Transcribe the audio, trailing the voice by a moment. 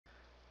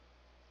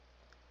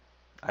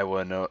I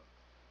want to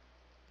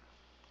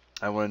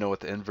know what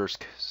the inverse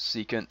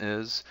secant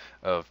is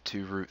of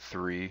 2 root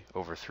 3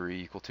 over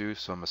 3 equal to.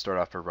 So I'm going to start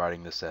off by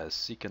writing this as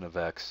secant of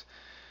x,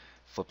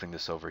 flipping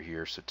this over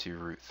here, so 2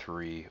 root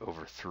 3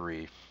 over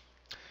 3.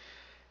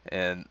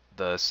 And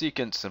the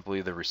secant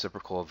simply the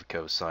reciprocal of the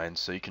cosine,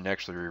 so you can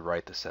actually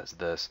rewrite this as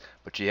this,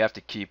 but you have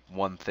to keep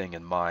one thing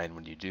in mind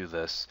when you do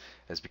this,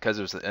 is because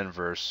it was the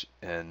inverse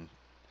and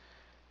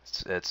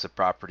it's a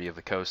property of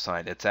the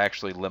cosine, it's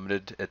actually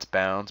limited its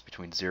bounds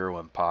between 0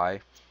 and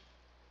pi.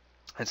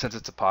 And since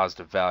it's a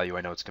positive value,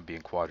 I know it's going to be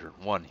in quadrant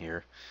 1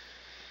 here.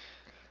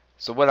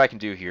 So what I can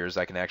do here is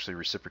I can actually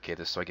reciprocate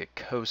this, so I get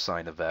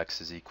cosine of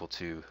x is equal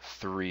to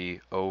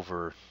 3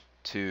 over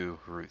 2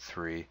 root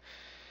 3.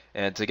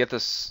 And to get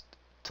this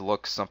to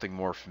look something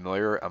more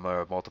familiar, I'm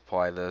going to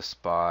multiply this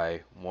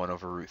by 1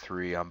 over root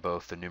 3 on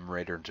both the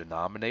numerator and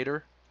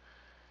denominator.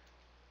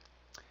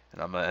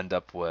 And I'm going to end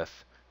up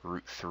with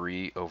root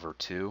 3 over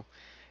 2.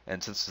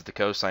 And since it's the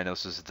cosine,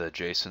 this is the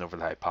adjacent over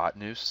the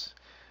hypotenuse.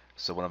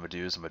 So what I'm going to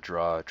do is I'm going to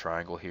draw a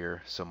triangle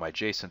here. So my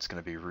adjacent is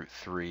going to be root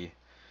 3,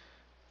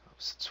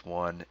 it's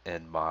 1,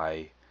 and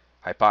my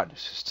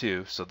hypotenuse is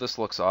 2. So this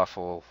looks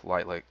awful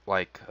like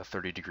a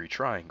 30-degree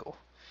triangle.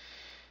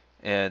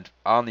 And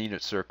on the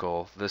unit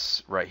circle,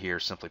 this right here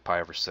is simply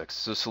pi over 6.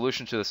 So the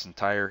solution to this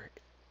entire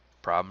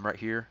problem right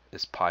here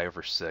is pi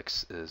over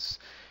 6 is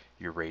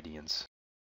your radians.